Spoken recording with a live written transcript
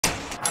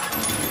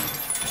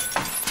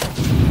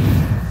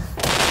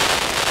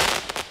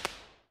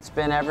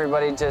been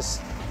everybody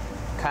just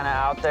kind of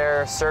out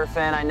there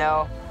surfing. I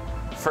know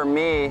for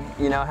me,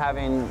 you know,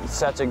 having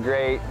such a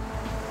great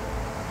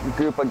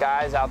group of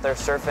guys out there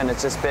surfing,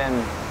 it's just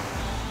been,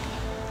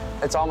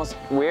 it's almost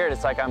weird.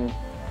 It's like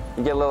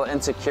you get a little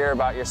insecure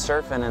about your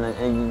surfing,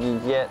 and you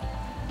get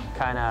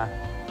kind of,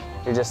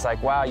 you're just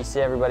like, wow, you see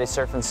everybody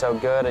surfing so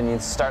good, and you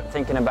start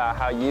thinking about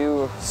how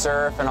you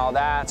surf and all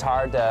that. It's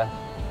hard to,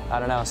 I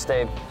don't know,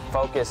 stay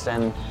focused.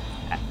 And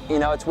you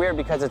know, it's weird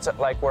because it's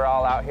like we're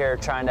all out here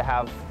trying to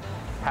have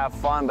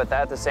fun, but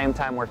at the same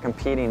time we're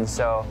competing.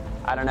 So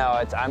I don't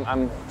know,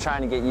 I'm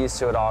trying to get used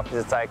to it all,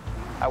 because it's like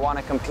I want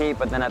to compete,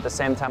 but then at the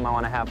same time I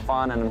want to have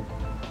fun. And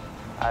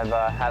I've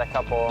had a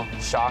couple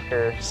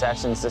shocker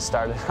sessions to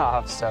start it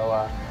off,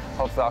 so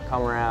hopefully I'll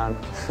come around.